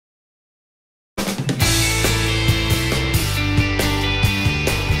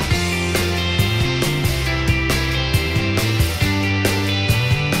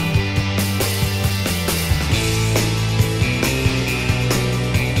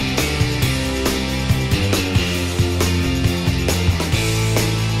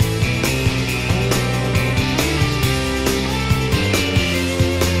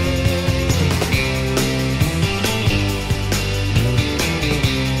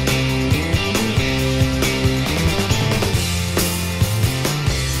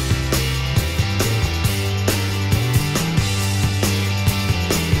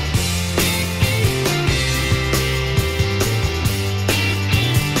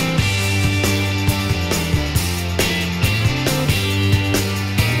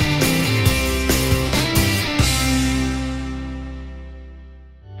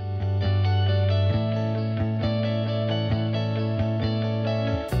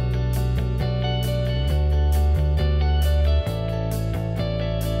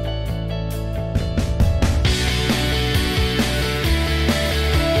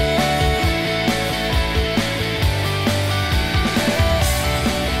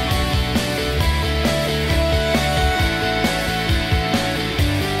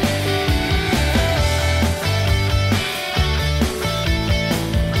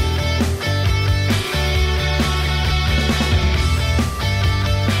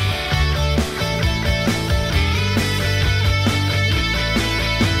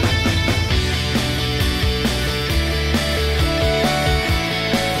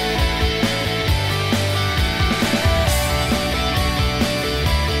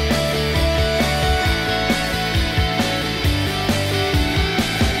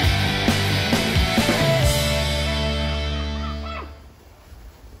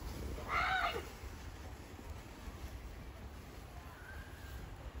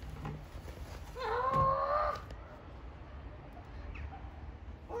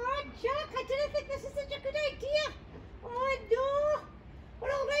I don't think this is such a good idea. Oh no,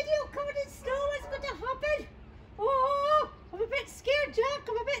 we're already all covered in snow. What's going to happen? Oh, I'm a bit scared, Jack.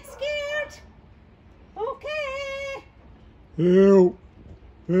 I'm a bit scared. Okay. Help!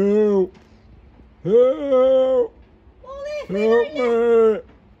 Help! Help! Molly, Help me!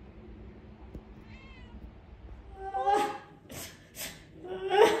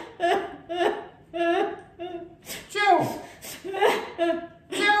 Joe!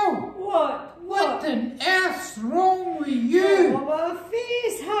 Joe! What on earth's wrong with you? Oh, my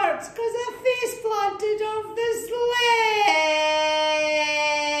face hurts because I face planted off the sledge.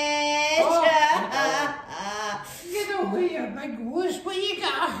 Get away, you big wuss. But you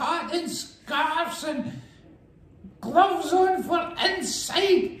got a hat and scarves and gloves on for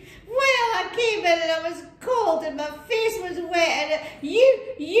inside. Well, I came in and I was cold and my face was wet and you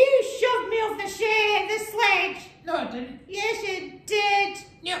shoved me off the sledge. No, I didn't. Yes, you did.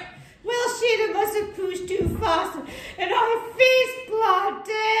 No. Well, Sheila must have pushed too fast and I face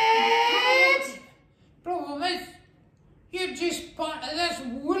planted. Problem is, you're just part of this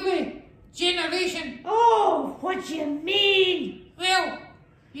woolly generation. Oh, what do you mean? Well,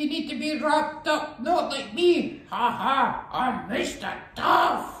 you need to be wrapped up, not like me. Ha ha, I'm Mr.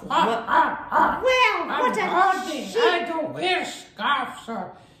 Tough. Ha ha ha. Well, I'm what a hardy. shame. I don't wear scarves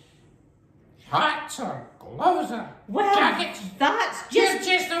or hats or gloves or Well, jackets. that's You're just...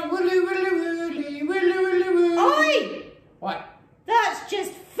 just a woolly. Oi! What? That's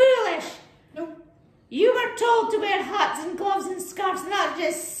just foolish. No. You were told to wear hats and gloves and scarves and that's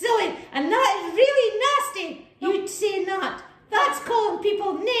just silly and that is really nasty. You'd say that. That's calling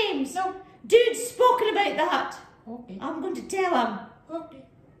people names. No. Dude's spoken about that. Okay. I'm going to tell him. Okay.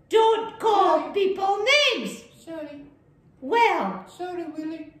 Don't call Sorry. people names. Sorry. Well, Sorry,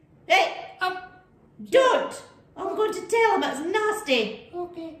 Willie. hey, don't. I'm going to tell him it's nasty.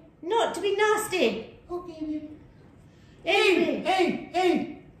 Okay. Not to be nasty. Okay, Willie. Anyway.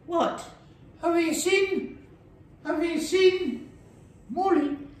 Hey. What? Have you seen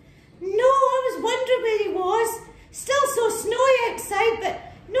Molly? No, I was wondering where he was. Still so snowy outside, but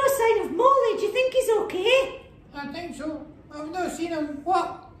no sign of Molly. Do you think he's okay? I think so. I've not seen him.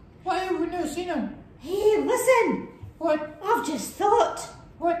 What? Why have we not seen him? Hey, listen. What? I've just thought.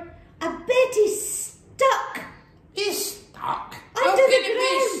 What? I bet he's stuck. He's stuck. Under How the can he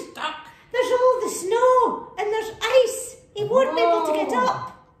ground. be stuck? There's all the snow and there's ice. He won't be able to get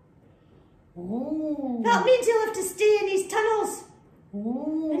up. Oh. That means he'll have to stay in his tunnels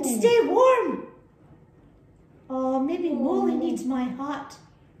Oh. and stay warm. Oh, maybe Molly needs my hat.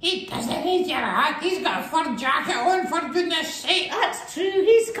 He doesn't need your hat. He's got a fur jacket on, for goodness sake. That's true.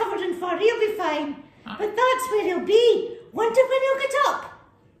 He's covered in fur. He'll be fine. But that's where he'll be. Wonder when he'll get up.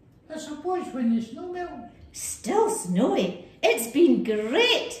 I suppose when the snow melts. Still snowy. It's been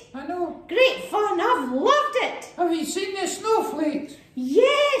great. I know. Great fun. I've loved it. Have you seen the snowflakes?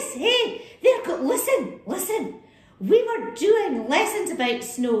 Yes. Hey, they're good. Listen. We were doing lessons about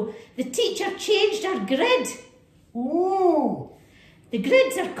snow. The teacher changed our grid. Oh. The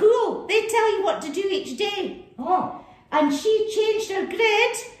grids are cool. They tell you what to do each day. Oh. And she changed our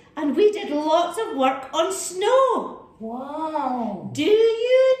grid and we did lots of work on snow. Wow. Do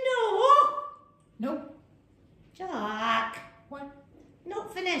you know? Nope. Jack, What?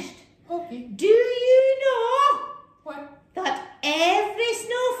 not finished. Okay. Do you know What? that every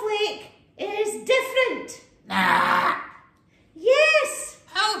snowflake is different? Nah. Yes.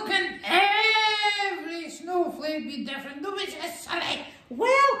 How can every snowflake be different? Nobody's just silly.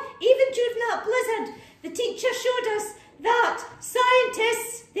 Well, even during that blizzard, the teacher showed us that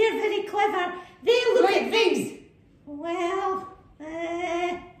scientists, they're very clever. They look Like at things. me. Well,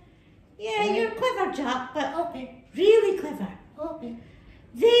 yeah, you're clever, Jack, but Okay. really clever. Okay.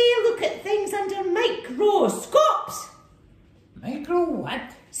 They look at things under microscopes. Micro what?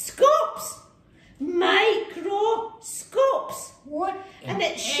 Scopes. Microscopes. What? And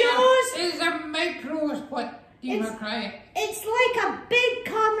it shows- Is a microscope. Democrat. It's like a big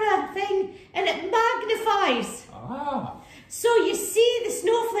camera thing and it magnifies. Ah. So you see the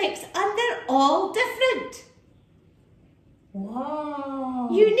snowflakes and they're all different. Wow.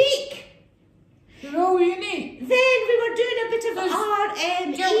 Unique. They're all unique. Then we were doing a bit of There's-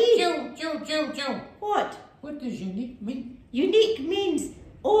 RME. Joe. What? What does unique mean? Unique means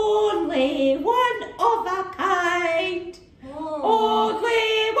only one of a kind. Oh.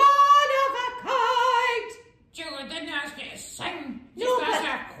 Only one of a kind. Joe, I didn't ask you to sing. No, Just but-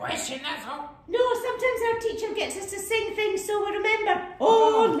 ask a question, that's all. No, sometimes our teacher gets us to sing things so we remember.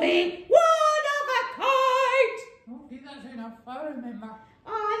 Only one of a kind. Okay, that's enough. I remember.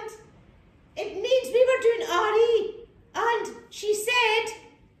 And it means we were doing RE. And she said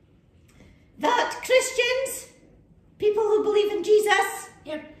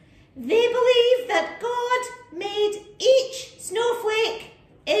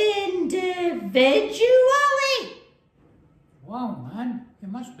individually. Wow, man, you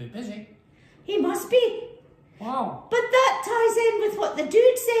must be busy. He must be. Wow. But that ties in with what the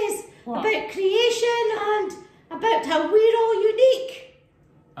dude says What? about creation and about how we're all unique.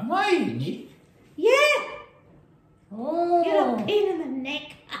 Am I unique? Yeah, Oh. you're a pain in the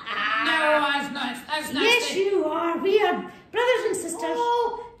neck. No, that's not. That's not. Yes, you are. We are brothers and sisters,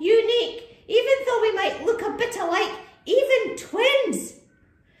 all unique. Even though we might look a bit alike, even twins.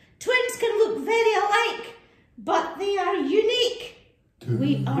 Twins can look very alike, but they are unique.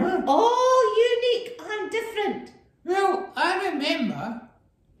 We are all unique and different. Well, I remember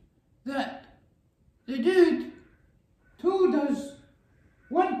that the dude told us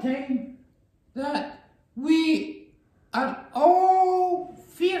one time that we are all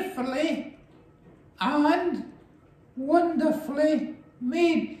fearfully and wonderfully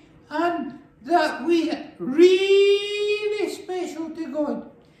made, and that we are really special to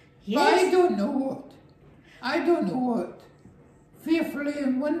God. But I Yes. don't know what. I don't know what fearfully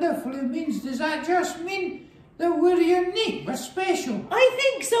and wonderfully means. Does that just mean that we're unique, we're special? I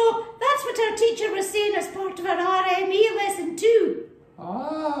think so. That's what our teacher was saying as part of our RME lesson too.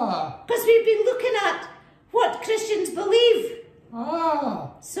 Ah, Because we've been looking at what Christians believe.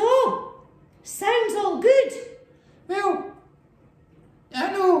 ah. So, sounds all good. Well,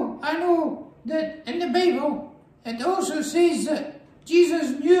 I know that in the Bible, it also says that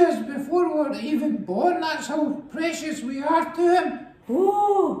Jesus knew us before we were even born. That's how precious we are to him.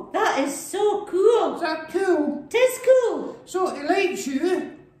 Oh, that is so cool. Is that cool? Tis cool. So he likes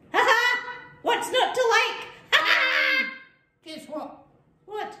you. Ha-ha! What's not to like? Ha-ha! Guess what?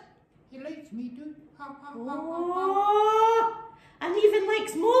 What? He likes me too. Ha, ha, ha, ha, ha. Oh, and even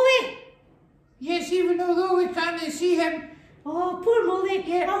likes Molly. Yes, even although we can't see him, Oh, poor Molly.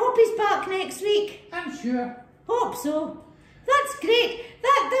 Yeah. I hope he's back next week. I'm sure. Hope so. That's great.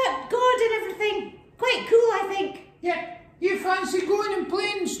 That God and everything. Quite cool, I think. Yeah, you fancy going and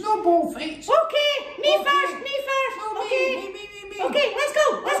playing snowball fights? Okay, me Okay. first, me first. No, Okay. me. Okay, let's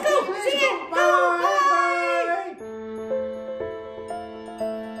go. Let's go. Okay, let's See you. go. Go. Bye. Bye. Bye.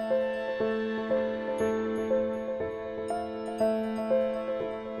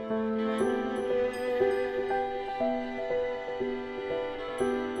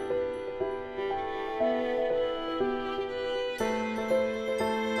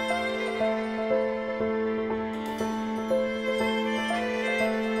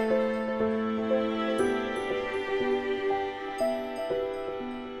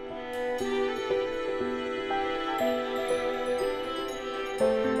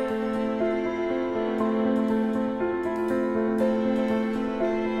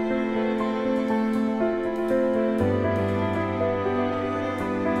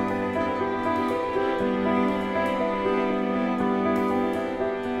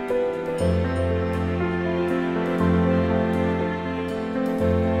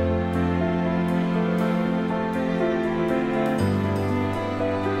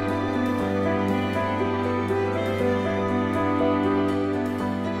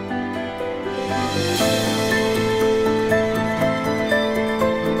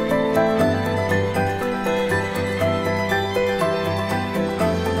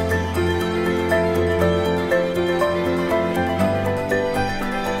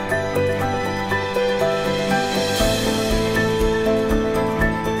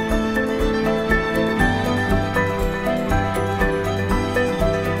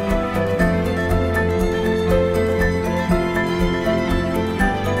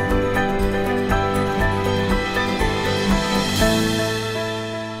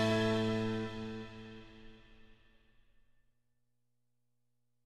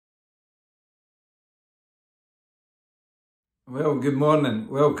 Well, good morning.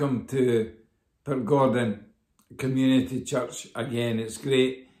 Welcome to Pirgordon Community Church again. It's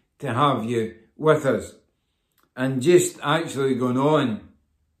great to have you with us. And just actually going on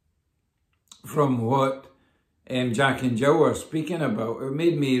from what Jack and Jill were speaking about, it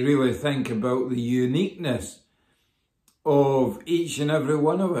made me really think about the uniqueness of each and every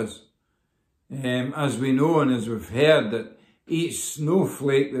one of us. As we know and as we've heard, that each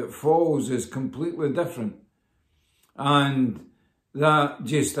snowflake that falls is completely different. And that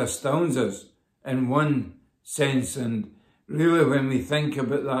just astounds us in one sense. And really, when we think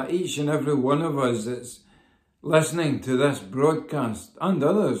about that, each and every one of us that's listening to this broadcast and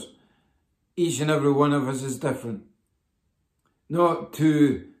others, each and every one of us is different, not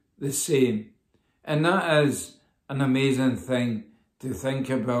two the same. And that is an amazing thing to think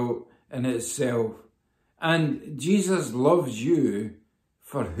about in itself. And Jesus loves you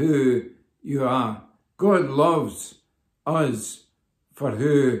for who you are. God loves us for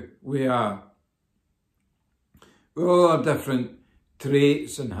who we are. We all have different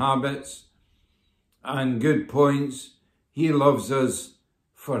traits and habits and good points. He loves us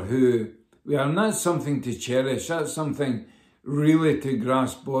for who we are, and that's something to cherish. That's something really to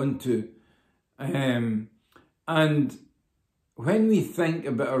grasp onto. And when we think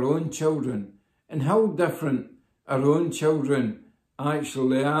about our own children and how different our own children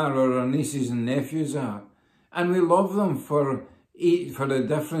actually are, or our nieces and nephews are, and we love them for the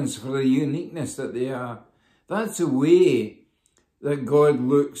difference, for the uniqueness that they are, that's the way that God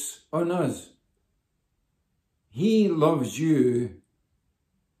looks on us. He loves you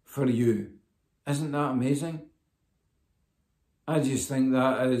for you. Isn't that amazing? I just think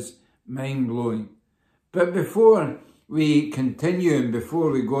that is mind-blowing. But before we continue and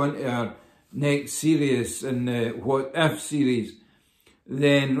before we go into our next series in the What If series,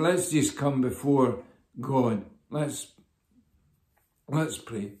 then let's just come before God. Let's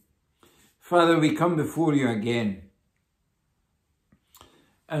pray. Father, we come before you again.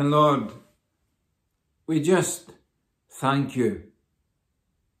 And Lord, we just thank you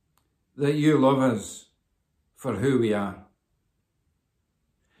that you love us for who we are.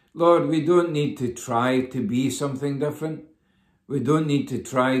 Lord, we don't need to try to be something different. We don't need to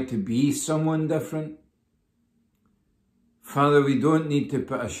try to be someone different. Father, we don't need to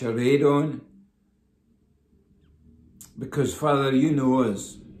put a charade on. Because, Father, you know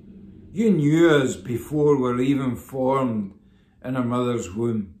us. You knew us before we were even formed in our mother's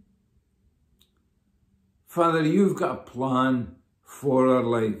womb. Father, you've got a plan for our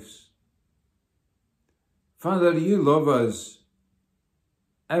lives. Father, you love us,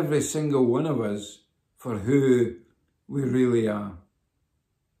 every single one of us, for who we really are.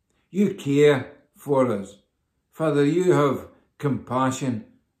 You care for us. Father, you have compassion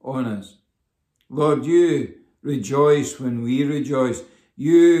on us. Lord, you rejoice when we rejoice.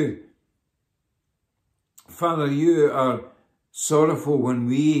 Father, you are sorrowful when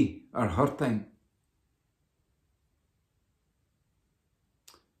we are hurting.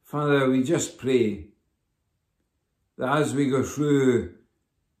 Father, we just pray that as we go through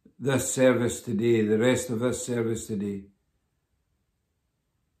this service today, the rest of this service today,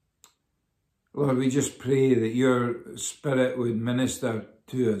 Lord, we just pray that your Spirit would minister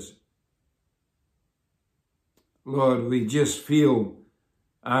to us. Lord, we just feel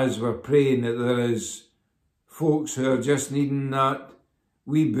as we're praying that there is folks who are just needing that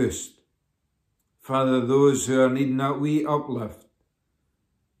wee boost. Father, those who are needing that wee uplift.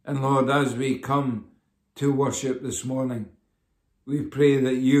 And Lord, as we come to worship this morning, we pray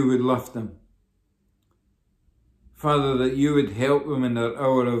that you would lift them. Father, that you would help them in their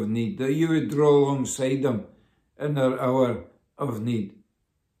hour of need, that you would draw alongside them in their hour of need.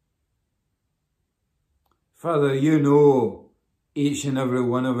 Father, you know each and every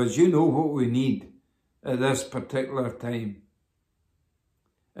one of us. You know what we need at this particular time.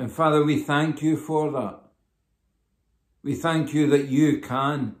 And Father, we thank you for that. We thank you that you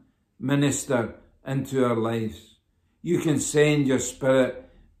can minister into our lives. You can send your Spirit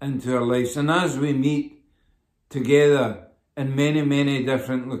into our lives. And as we meet together in many, many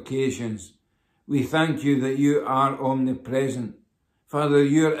different locations, we thank you that you are omnipresent. Father,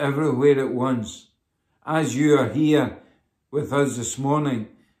 you're everywhere at once. As you are here with us this morning,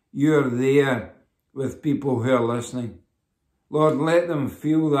 you're there with people who are listening. Lord, let them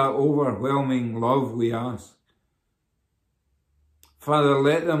feel that overwhelming love, we ask. Father,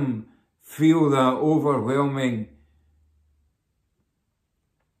 let them feel that overwhelming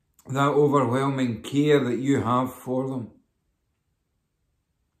care that you have for them.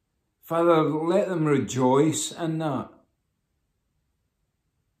 Father, let them rejoice in that.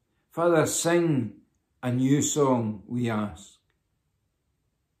 Father, sing a new song, we ask.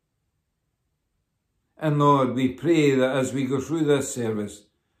 And Lord, we pray that as we go through this service,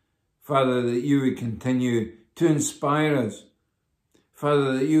 Father, that you would continue to inspire us.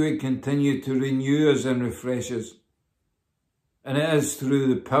 Father, that you would continue to renew us and refresh us. And it is through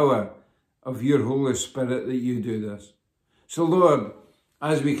the power of your Holy Spirit that you do this. So Lord,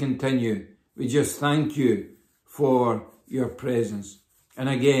 as we continue, we just thank you for your presence. And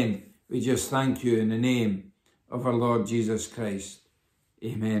again, we just thank you in the name of our Lord Jesus Christ.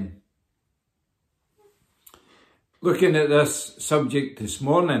 Amen. Looking at this subject this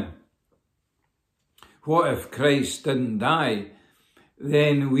morning, what if Christ didn't die?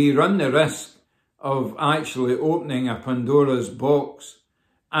 Then we run the risk of actually opening a Pandora's box.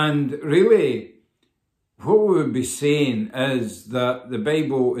 And really, what we would be saying is that the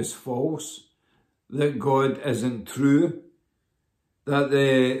Bible is false, that God isn't true, that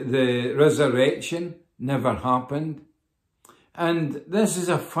the resurrection never happened. And this is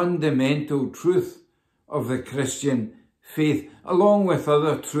a fundamental truth of the Christian faith, along with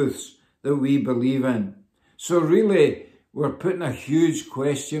other truths that we believe in. So really, we're putting a huge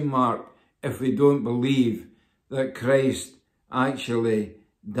question mark if we don't believe that Christ actually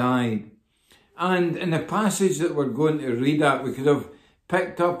died. And in the passage that we're going to read at, we could have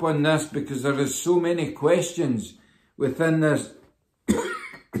picked up on this because there is so many questions within this,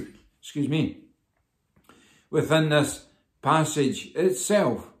 excuse me, within this passage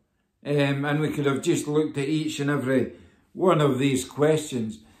itself. And we could have just looked at each and every one of these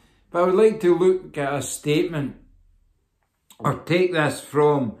questions. But I would like to look at a statement, or take this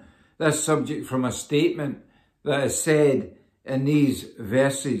subject from a statement that is said in these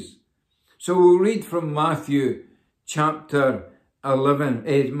verses. So we'll read from Matthew chapter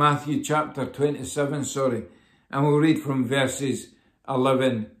 27, and we'll read from verses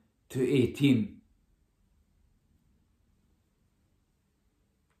 11 to 18.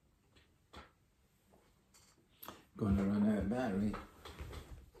 Going to run out of battery.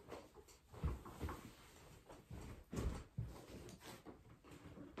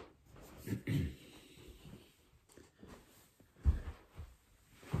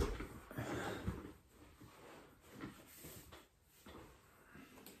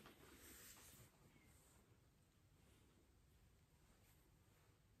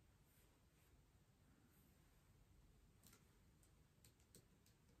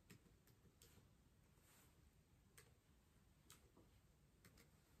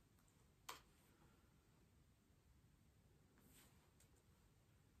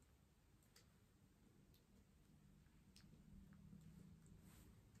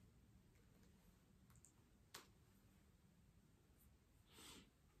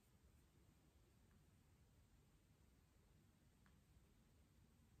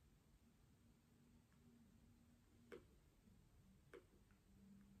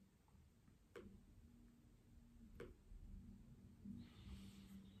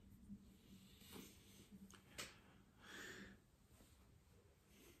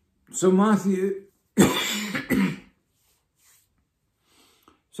 So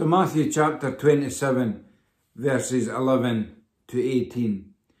Matthew chapter 27, verses 11 to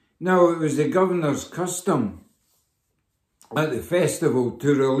 18. Now it was the governor's custom at the festival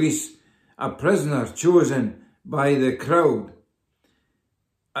to release a prisoner chosen by the crowd.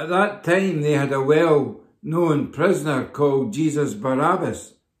 At that time they had a well-known prisoner called Jesus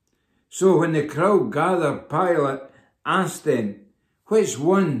Barabbas. So when the crowd gathered, Pilate asked them, "Which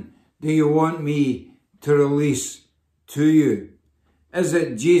one do you want me to release to you? Is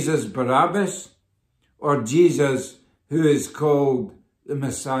it Jesus Barabbas or Jesus who is called the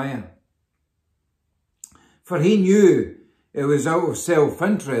Messiah?" For he knew it was out of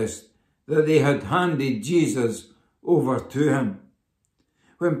self-interest that they had handed Jesus over to him.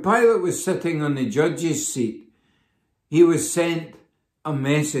 When Pilate was sitting on the judge's seat, he was sent a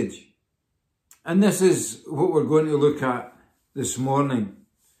message. And this is what we're going to look at this morning.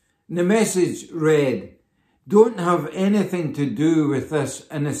 The message read, "Don't have anything to do with this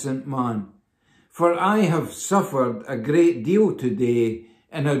innocent man, for I have suffered a great deal today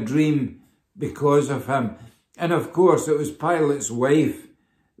in a dream because of him." And of course, it was Pilate's wife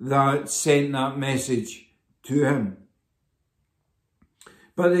that sent that message to him.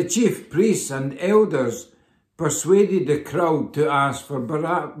 But the chief priests and elders persuaded the crowd to ask for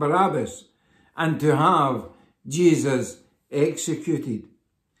Barabbas and to have Jesus executed.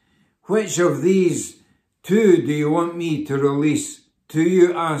 "Which of these two do you want me to release to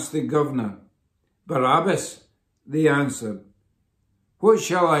you?" asked the governor. "Barabbas," they answered. "What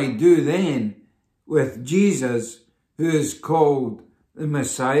shall I do then with Jesus, who is called the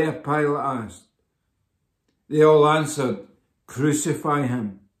Messiah?" Pilate asked. They all answered, "Crucify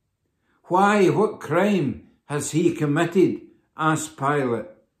him." "Why, what crime has he committed?" asked Pilate.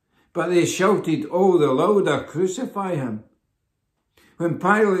 But they shouted all the louder, "Crucify him." When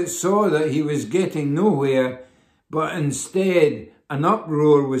Pilate saw that he was getting nowhere, but instead an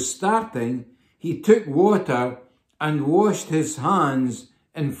uproar was starting, he took water and washed his hands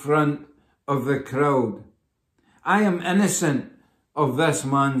in front of the crowd. "I am innocent of this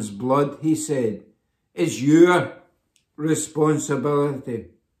man's blood," he said. "It's your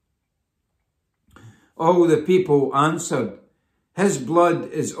responsibility." All the people answered, "His blood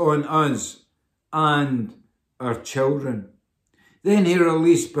is on us and our children." Then he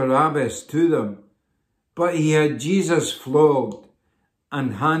released Barabbas to them, but he had Jesus flogged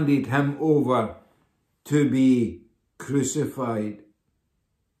and handed him over to be crucified.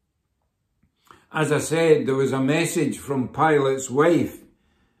 As I said, there was a message from Pilate's wife,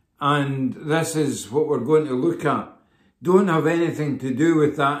 and this is what we're going to look at don't have anything to do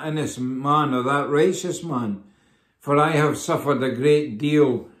with that innocent man or that righteous man, for I have suffered a great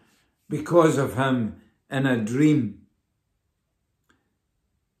deal because of him in a dream.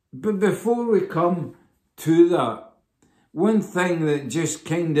 But before we come to that, one thing that just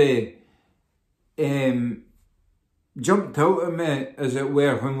kind of jumped out at me, as it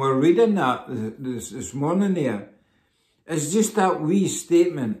were, when we're reading that this morning here, is just that wee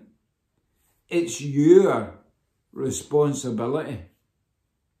statement. It's your responsibility.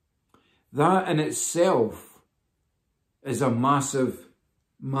 That in itself is a massive,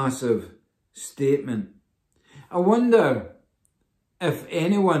 massive statement. I wonder if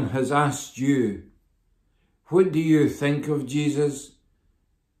anyone has asked you, what do you think of Jesus?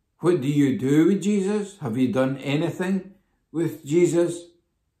 What do you do with Jesus? Have you done anything with Jesus?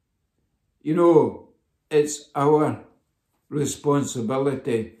 You know, it's our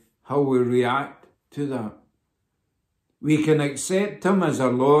responsibility how we react to that. We can accept him as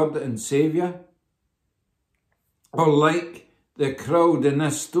our Lord and Saviour, or like the crowd in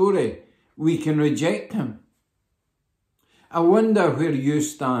this story, we can reject him. I wonder where you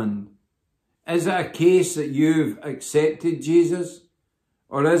stand. Is it a case that you've accepted Jesus?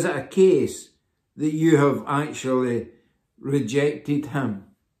 Or is it a case that you have actually rejected him?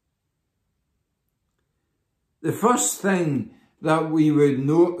 The first thing that we would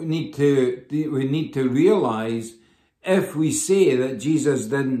need to realise, if we say that Jesus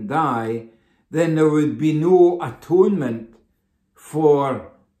didn't die, then there would be no atonement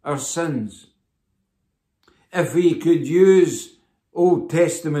for our sins. If we could use Old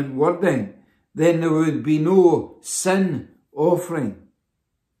Testament wording, then there would be no sin offering.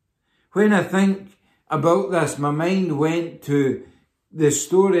 When I think about this, my mind went to the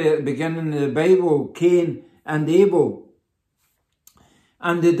story at the beginning of the Bible, Cain and Abel,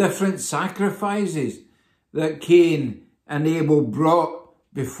 and the different sacrifices that Cain and Abel brought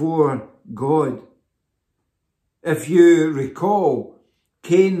before God. If you recall,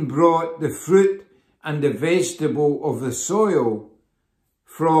 Cain brought the fruit and the vegetable of the soil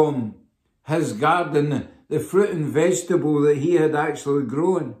from his garden, the fruit and vegetable that he had actually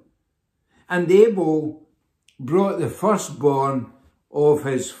grown. And Abel brought the firstborn of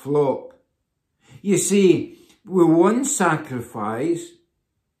his flock. You see, with one sacrifice,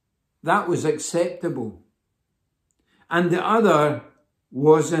 that was acceptable, and the other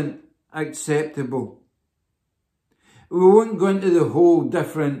wasn't acceptable. We won't go into the whole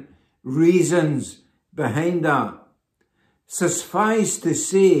different reasons behind that. Suffice to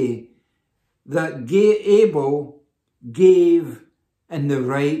say that Abel gave in the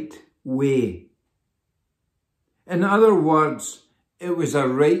right way. In other words, it was a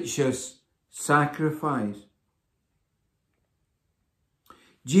righteous sacrifice.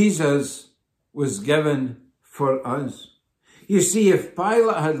 Jesus was given for us. You see, if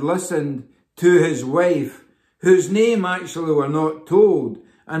Pilate had listened to his wife, whose name actually were not told,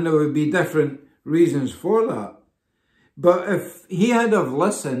 and there would be different reasons for that, but if he had have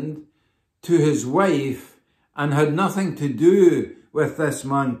listened to his wife and had nothing to do with this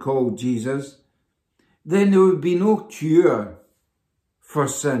man called Jesus, then there would be no cure for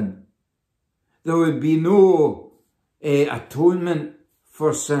sin. There would be no atonement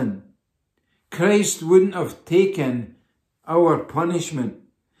for sin. Christ wouldn't have taken our punishment.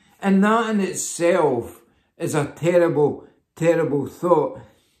 And that in itself is a terrible, terrible thought.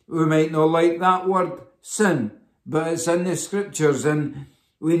 We might not like that word, sin, but it's in the scriptures, and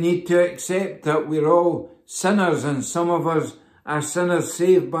we need to accept that we're all sinners, and some of us are sinners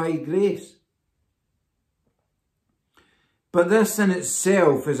saved by grace. But this in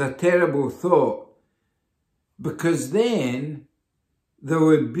itself is a terrible thought, because then there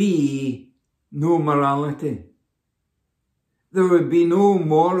would be no morality. There would be no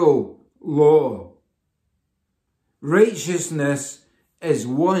moral law. Righteousness is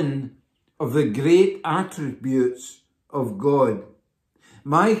one of the great attributes of God.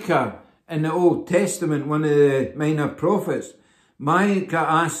 Micah, in the Old Testament, one of the minor prophets, Micah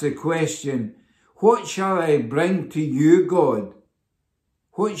asks the question, "What shall I bring to you, God?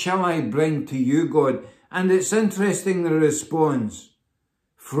 What shall I bring to you, God?" And it's interesting, the response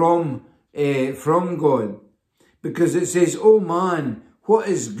from God, because it says, "Oh man, what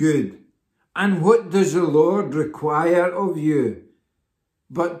is good? And what does the Lord require of you?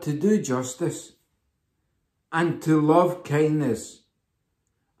 But to do justice, and to love kindness,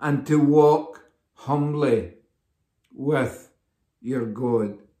 and to walk humbly with your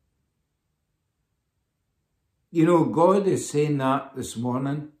God." You know, God is saying that this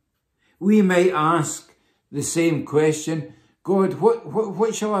morning. We might ask the same question, "God,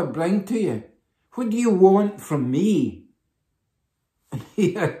 what shall I bring to you? What do you want from me?"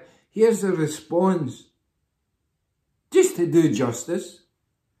 here's the response. Just to do justice,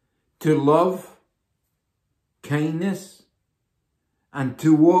 to love, kindness, and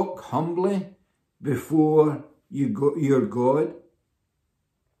to walk humbly before your God.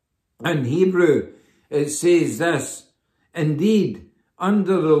 In Hebrew, it says this, indeed,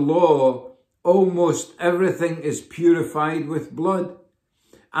 under the law, almost everything is purified with blood,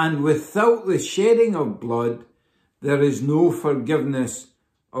 and without the shedding of blood, there is no forgiveness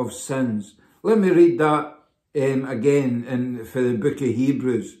of sins. Let me read that again for the book of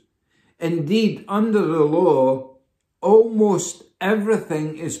Hebrews. Indeed, under the law, almost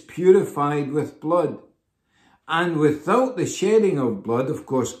everything is purified with blood, and without the shedding of blood, of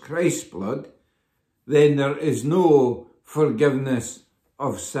course, Christ's blood, then there is no forgiveness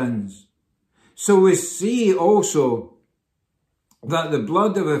of sins. So we see also that the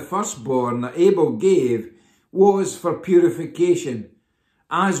blood of the firstborn that Abel gave was for purification,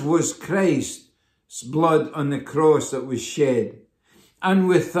 as was Christ's blood on the cross that was shed. And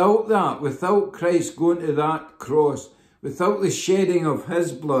without that, without Christ going to that cross, without the shedding of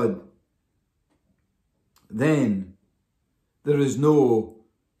his blood, then there is no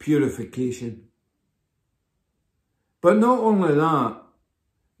purification. But not only that,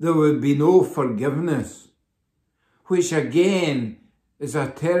 there would be no forgiveness, which again is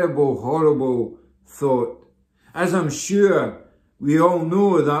a terrible, horrible thought. As I'm sure we all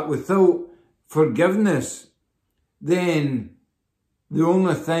know that without forgiveness, then the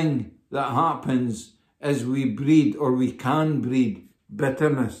only thing that happens is we breed, or we can breed,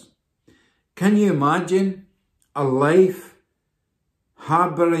 bitterness. Can you imagine a life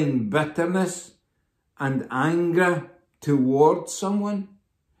harbouring bitterness and anger towards someone?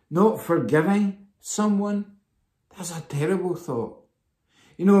 Not forgiving someone? That's a terrible thought.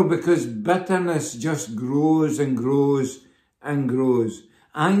 You know, because bitterness just grows and grows and grows.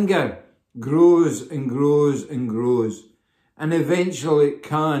 Anger grows and grows and grows. And eventually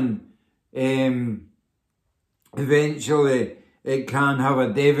it can have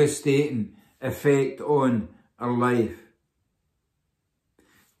a devastating effect on our life.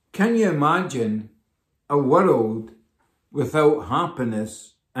 Can you imagine a world without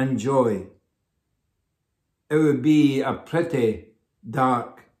happiness and joy? It would be a pretty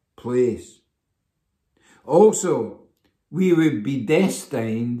dark place. Also, we would be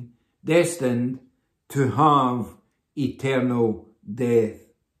destined to have eternal death.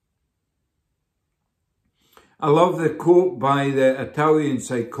 I love the quote by the Italian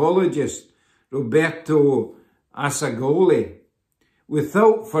psychologist Roberto Asagoli.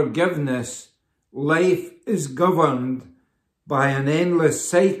 Without forgiveness, life is governed by an endless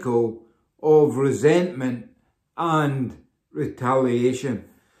cycle of resentment and retaliation.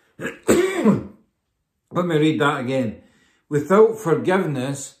 Let me read that again. Without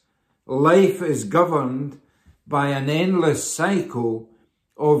forgiveness, life is governed by an endless cycle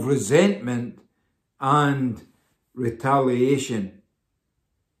of resentment and retaliation.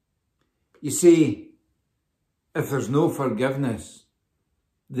 You see, if there's no forgiveness,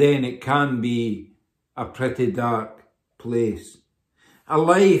 then it can be a pretty dark place. A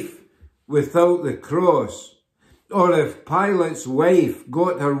life without the cross, or if Pilate's wife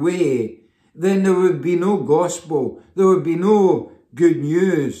got her way, then there would be no gospel, there would be no good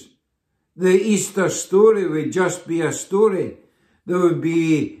news. The Easter story would just be a story. There would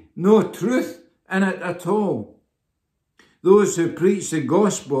be no truth in it at all. Those who preach the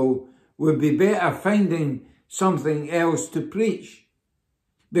gospel would be better finding something else to preach,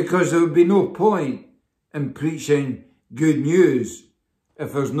 because there would be no point in preaching good news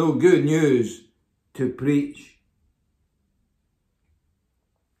if there's no good news to preach.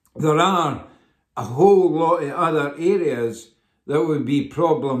 There are a whole lot of other areas that would be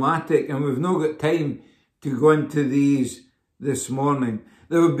problematic, and we've not got time to go into these this morning.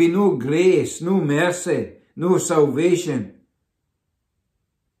 There would be no grace, no mercy, no salvation.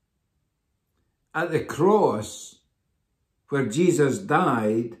 At the cross, where Jesus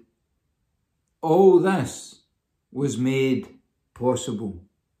died, all this was made possible.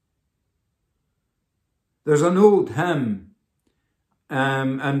 There's an old hymn,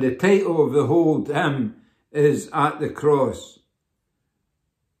 and the title of the whole hymn is At the Cross.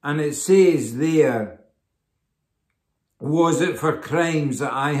 And it says there, was it for crimes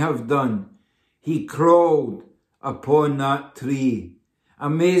that I have done? He crawled upon that tree.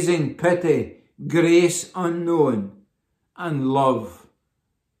 Amazing pity, grace unknown, and love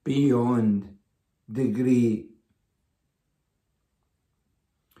beyond degree.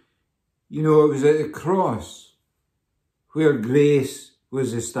 You know, it was at the cross where grace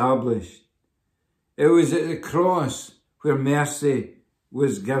was established. It was at the cross where mercy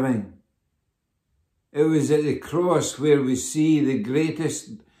was giving. It was at the cross where we see the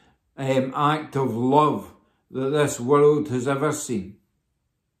greatest act of love that this world has ever seen.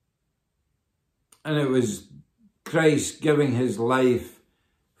 And it was Christ giving his life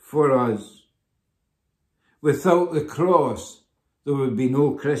for us. Without the cross, there would be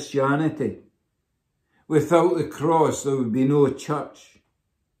no Christianity. Without the cross, there would be no church.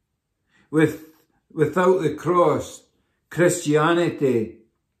 Without the cross, Christianity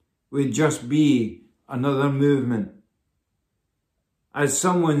would just be another movement. As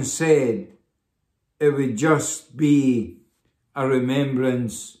someone said, it would just be a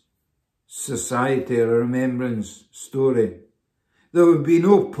remembrance society, a remembrance story. There would be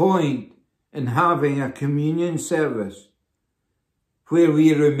no point in having a communion service where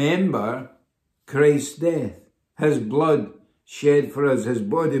we remember Christ's death, his blood shed for us, his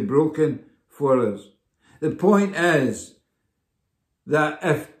body broken for us. The point is that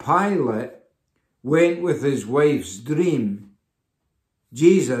if Pilate went with his wife's dream,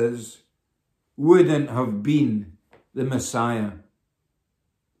 Jesus wouldn't have been the Messiah.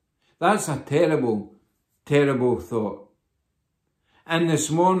 That's a terrible, terrible thought. And this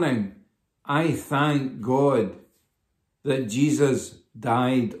morning, I thank God that Jesus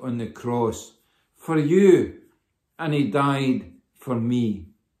died on the cross for you, and he died for me,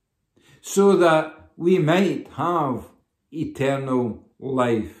 so that we might have eternal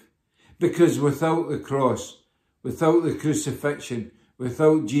life. Because without the cross, without the crucifixion,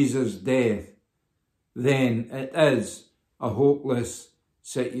 without Jesus' death, then it is a hopeless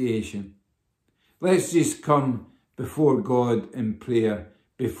situation. Let's just come before God in prayer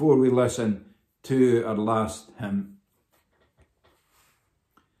before we listen to our last hymn.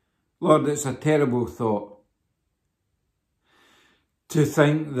 Lord, it's a terrible thought to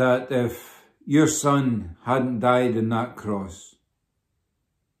think that if your Son hadn't died on that cross,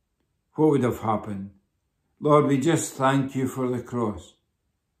 what would have happened? Lord, we just thank you for the cross.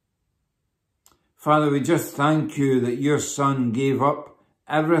 Father, we just thank you that your Son gave up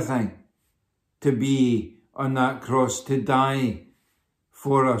everything to be on that cross, to die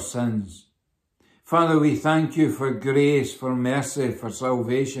for our sins. Father, we thank you for grace, for mercy, for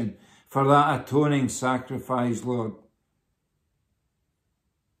salvation, for that atoning sacrifice, Lord.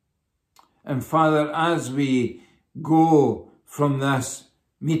 And Father, as we go from this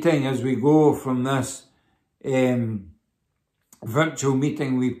meeting, as we go from this virtual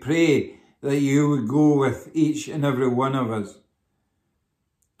meeting, we pray that you would go with each and every one of us.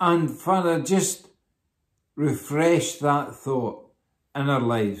 And Father, just refresh that thought in our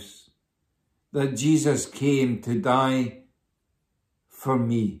lives, that Jesus came to die for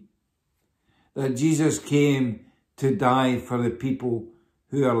me, that Jesus came to die for the people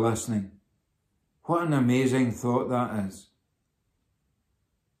who are listening. What an amazing thought that is.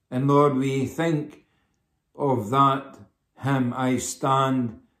 And Lord, we think of that hymn, I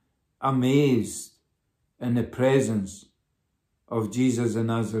stand amazed in the presence of Jesus the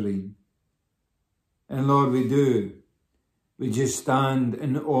Nazarene. And Lord, we do. We just stand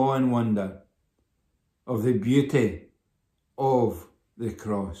in awe and wonder of the beauty of the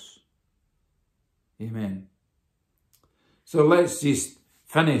cross. Amen. So let's just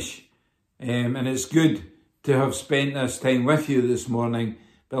finish. And it's good to have spent this time with you this morning,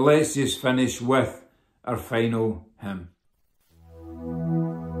 but let's just finish with our final hymn.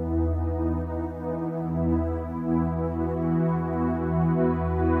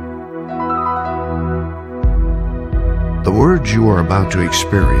 The words you are about to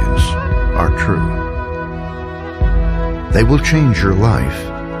experience are true. They will change your life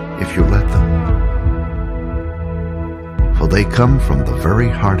if you let them. For they come from the very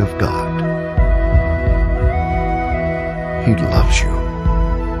heart of God. He loves you,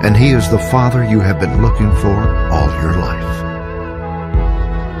 and He is the Father you have been looking for all your life.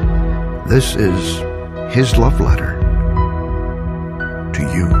 This is His love letter to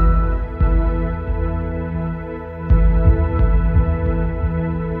you.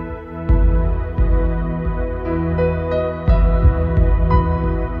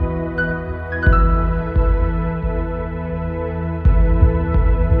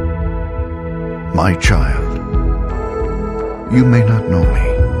 My child, you may not know me,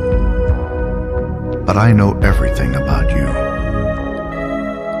 but I know everything about you.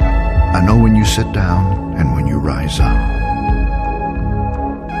 I know when you sit down and when you rise up.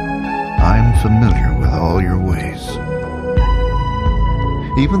 I'm familiar with all your ways.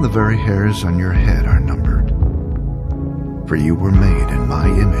 Even the very hairs on your head are numbered, for you were made in my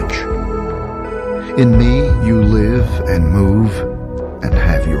image. In me you live and move and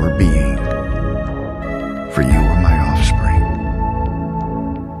have your being. For you are my offspring.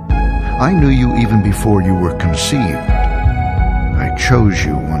 I knew you even before you were conceived. I chose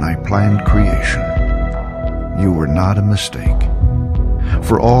you when I planned creation. You were not a mistake,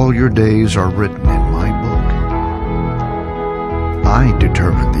 for all your days are written in my book. I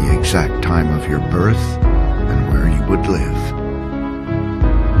determined the exact time of your birth and where you would live.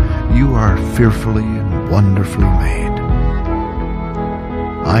 You are fearfully and wonderfully made.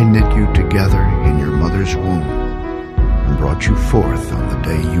 I knit you together in your mother's womb and brought you forth on the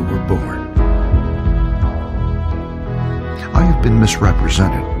day you were born. I have been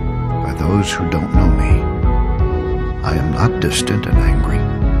misrepresented by those who don't know me. I am not distant and angry,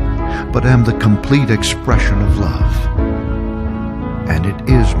 but am the complete expression of love. And it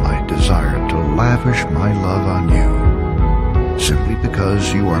is my desire to lavish my love on you, simply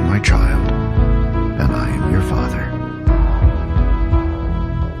because you are my child, and I am your father.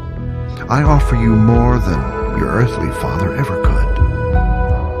 I offer you more than your earthly father ever could,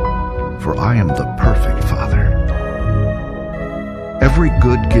 for I am the perfect father. Every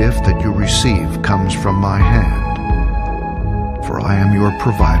good gift that you receive comes from my hand, for I am your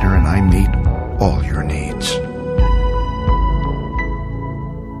provider and I meet all your needs.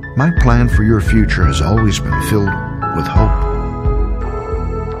 My plan for your future has always been filled with hope,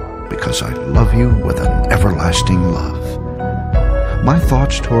 because I love you with an everlasting love. My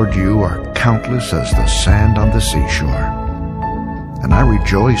thoughts toward you are countless as the sand on the seashore, and I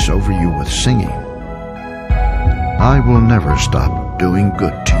rejoice over you with singing. I will never stop doing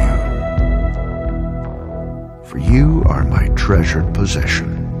good to you, for you are my treasured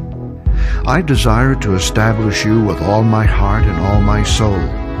possession. I desire to establish you with all my heart and all my soul,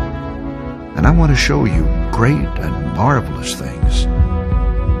 and I want to show you great and marvelous things.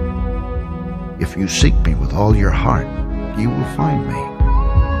 If you seek me with all your heart, you will find me.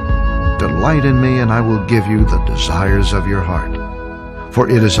 Delight in me, and I will give you the desires of your heart, for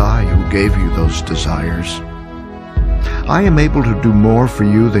it is I who gave you those desires. I am able to do more for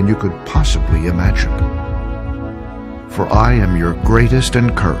you than you could possibly imagine, for I am your greatest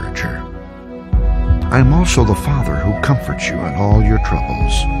encourager. I am also the Father who comforts you in all your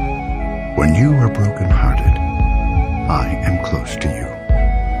troubles. When you are brokenhearted, I am close to you.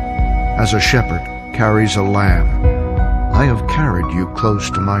 As a shepherd carries a lamb, I have carried you close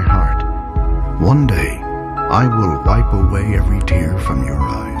to my heart. One day, I will wipe away every tear from your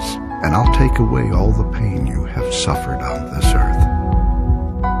eyes, and I'll take away all the pain you have suffered on this earth.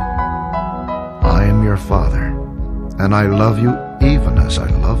 I am your Father, and I love you even as I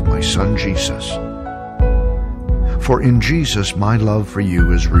love my Son Jesus. For in Jesus my love for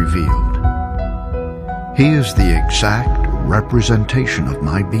you is revealed. He is the exact representation of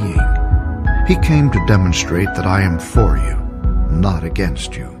my being. He came to demonstrate that I am for you, not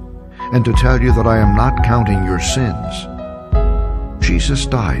against you, and to tell you that I am not counting your sins. Jesus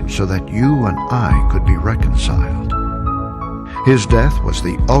died so that you and I could be reconciled. His death was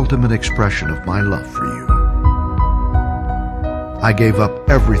the ultimate expression of my love for you. I gave up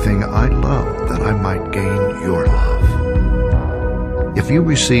everything I loved that I might gain your love. If you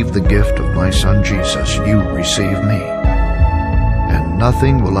receive the gift of my Son Jesus, you receive me, and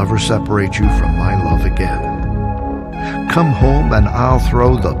nothing will ever separate you from my love again. Come home and I'll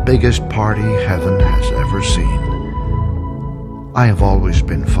throw the biggest party heaven has ever seen. I have always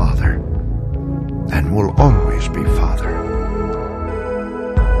been Father, and will always be Father.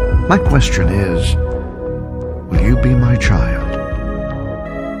 My question is, will you be my child?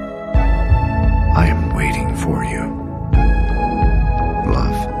 I am waiting for you.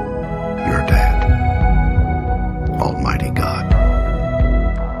 Love, your dad, Almighty God.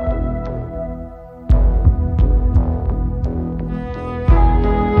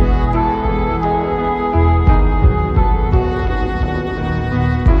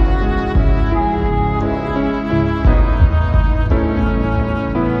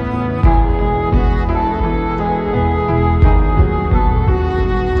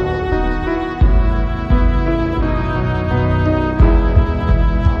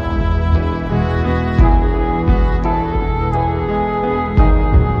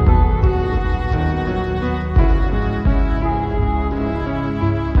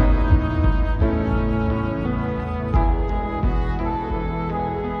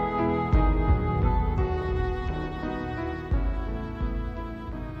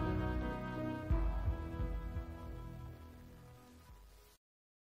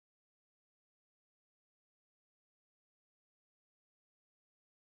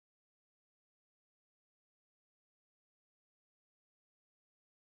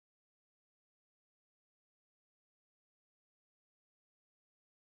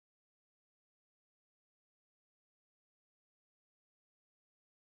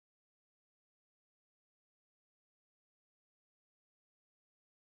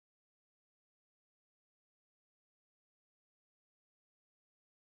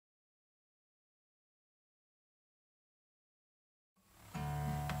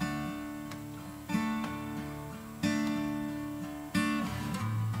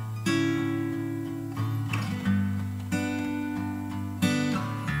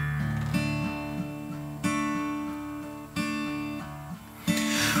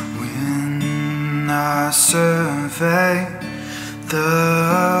 survey the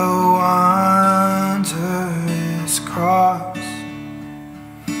wondrous cross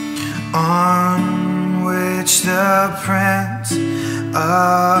on which the Prince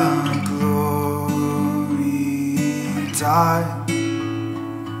of Glory died.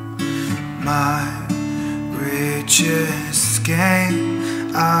 My richest gain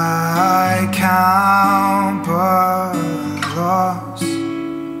I count but loss,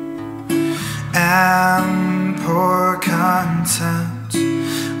 and pour contempt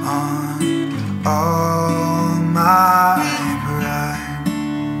on all my pride.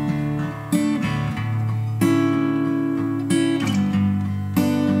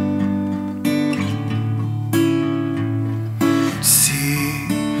 See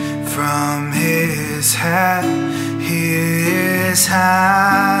from his head, his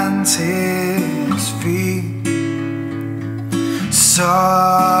hands, his feet,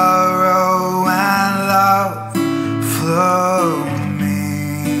 sorrow and love flow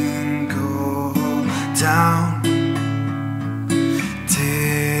mingle down.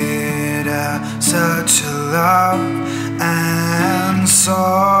 Did such love and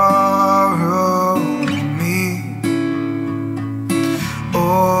sorrow meet,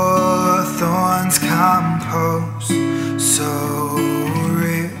 or thorns compose so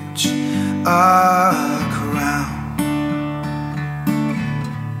rich a crown?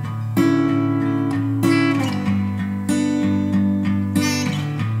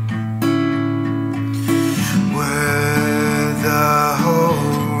 Were the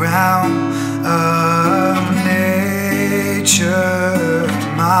whole realm of nature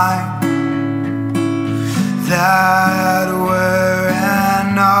mine, that